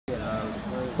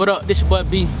What up? This your boy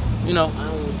B, you know,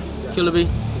 Killer B.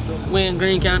 We in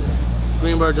Green County,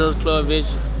 Greensboro, Georgia, Club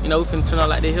Vision. You know, we finna turn out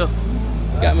like they here.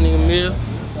 Got my nigga Mill.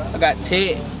 I got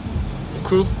Ted, the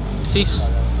crew, Teese,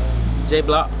 J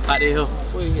Block, like they here.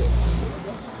 Where you at?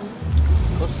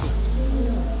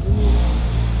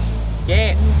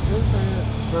 Yeah.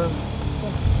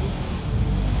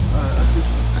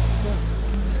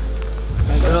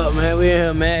 What up, man? We in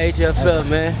here, man. HFF,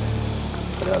 man.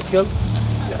 What up, Killer?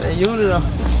 Got that unit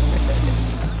on.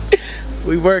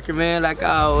 We working, man, like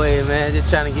always, man. Just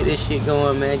trying to get this shit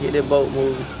going, man. Get that boat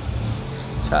moving.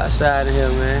 Top side of here,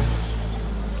 man.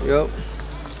 Yup.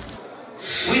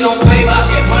 We don't play about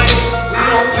that money. We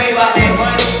don't play about that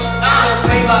money. I don't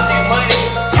play about that money.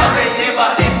 Y'all say shit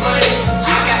about that money.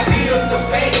 I got bills to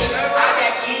pay. I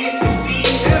got kids to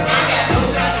feed. I got no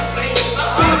time to play. So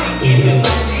I'll be giving my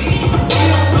cheese. We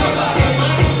don't play about that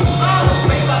money. I don't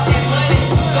play about that money.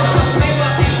 I don't play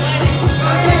about that money.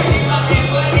 Y'all say shit about that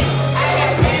money. I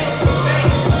got bills to pay.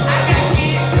 I got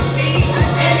kids to feed.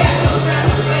 I got no time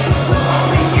to play. So I'll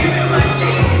be giving my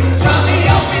cheese. Drop me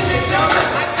off in the jungle.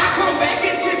 I come back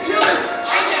in chinchillas.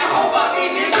 Ain't that hoe about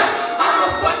these niggas? I'ma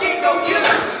fucking go get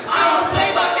 'em. I don't play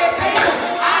about that paper.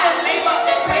 I ain't lay about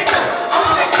that paper. I'm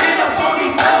checking up on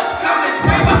these folks. Come and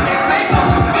spray about that paper.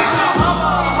 Bitch, my mama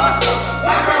a hustler.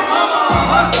 My grandmama a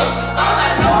hustler. All I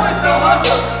know is the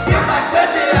hustle. If I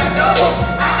touch it, I double.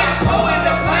 I got four in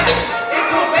the pot. They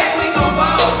come back, we gon'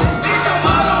 ball. Bitch, I'm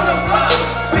all on the block.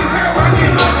 Big her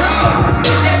working my drawers.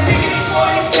 Bitch, that biggity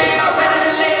 40K, I'm ready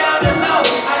to lay down the law.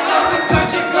 I know some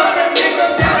country gutter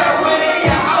niggas that'll run in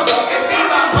your house. If me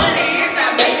my money is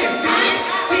not making sense.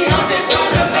 See, I'm just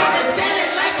trying to make the salad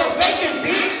like a bacon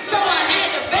beef. So I had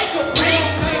to bake a brick.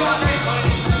 We don't play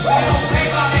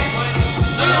about that money.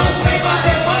 We don't play about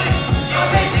that money. Y'all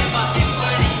say shit about that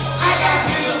money. I got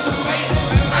bills to pay.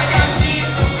 I got kids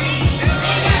to feed.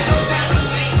 Ain't got no time to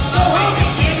play. So I'll be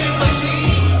giving my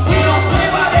cheese. We don't play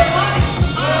about that money.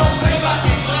 We don't play about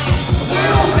that money. We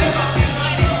don't play about that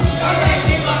money. Y'all say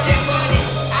shit about that money.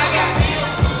 I got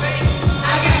bills to pay.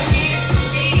 I got kids to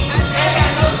feed. Ain't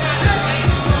got no time to play.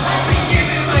 So I'll be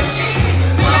giving my cheese.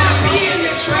 When I be in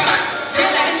the trap,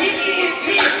 just like Nicki and T.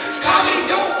 Call me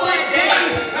dope one day.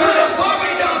 With a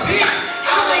Barbie doll bitch.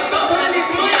 I wake up on this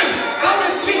money. Go to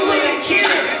sleep with a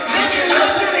killer. Making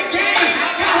love to the game.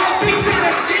 Got her feet to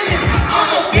the ceiling. I'm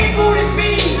a big booty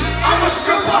fiend. I'm a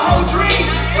stripper whole dream.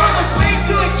 From a slave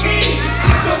to a king.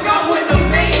 I took out with the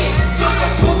maze. Took a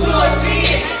 2 to a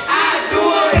 10. I do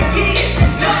it again.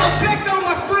 Never flex on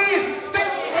my friends. Stay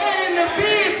your head in the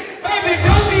biz. Baby,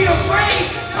 don't be afraid.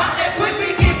 Pop that pussy,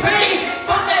 get paid.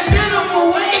 Fuck that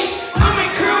minimum wage. I'm in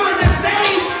criminal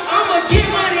stage. I'ma get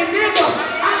money, nigga.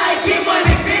 I like get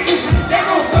money, bitches. They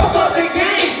gon' soak up the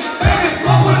game. Baby,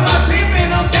 fuck with my pimp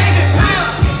and I'm banging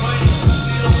pounds.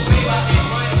 We don't play about that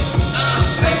money.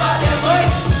 Play about that money.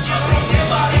 Just ain't that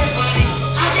about that money.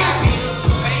 I got bills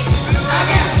to pay. I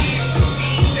got kids to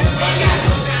feed. Ain't got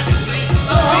no time to play.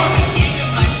 So I'll be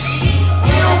giving my cheese.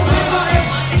 We don't play about that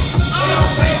money. We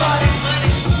don't play about that money.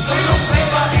 We don't play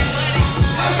about that money.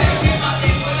 I say shit about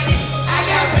that money. I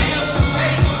got bills to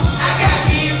pay. I got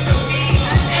kids to feed.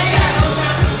 Ain't got no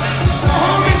time to play. So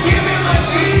homie, give me my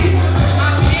cheese. My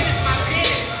penis, my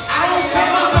penis. I don't play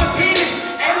about my penis.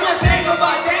 And one thing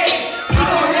about Dave, he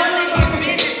gon' handle his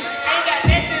business. Ain't got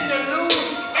nothing to lose.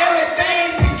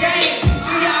 Everything's the game.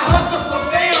 See, I hustle for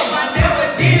fame. I never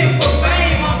did it for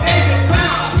fame. I'm baby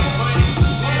Poundz.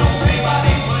 We don't play about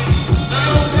that money. We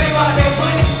don't play about that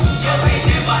money. Just ain't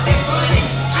that about that money.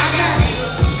 I got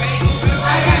bills to pay.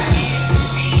 I got kids to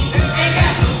feed. Ain't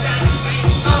got no time to play.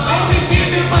 So homie, give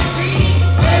me my cheese.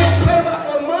 We don't play about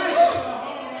that money.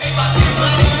 Play about that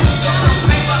money. Don't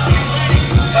play about that money.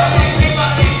 Just ain't shit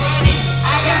about that money.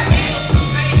 I got bills to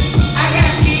pay. I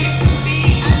got kids to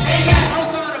feed. Ain't got no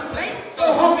time to play. So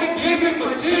homie, give me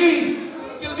my cheese.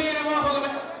 Kill me in the motherfucker,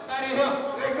 man. Out of here.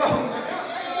 Let's go. Out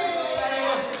of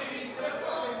here.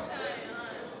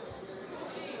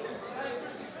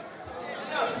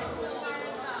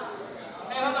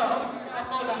 Hey, hold on. I'm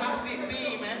on the hot seat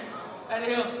team, man. Out of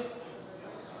here.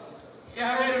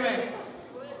 Y'all ready, man?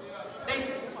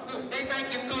 They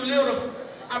thinking too little.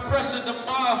 I pressured them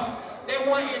all. They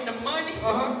want in the money. I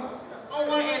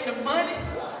want in the money.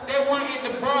 They want in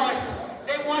the bars.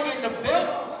 They want in the belt.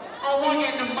 I want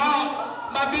in the mall.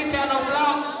 My bitch had no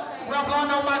flaw. Revlon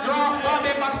on my draw.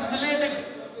 Barbie boxes of living.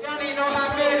 Y'all need to know how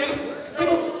I made it. A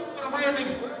real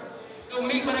nigga. Go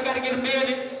meet, but I gotta get a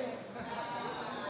building.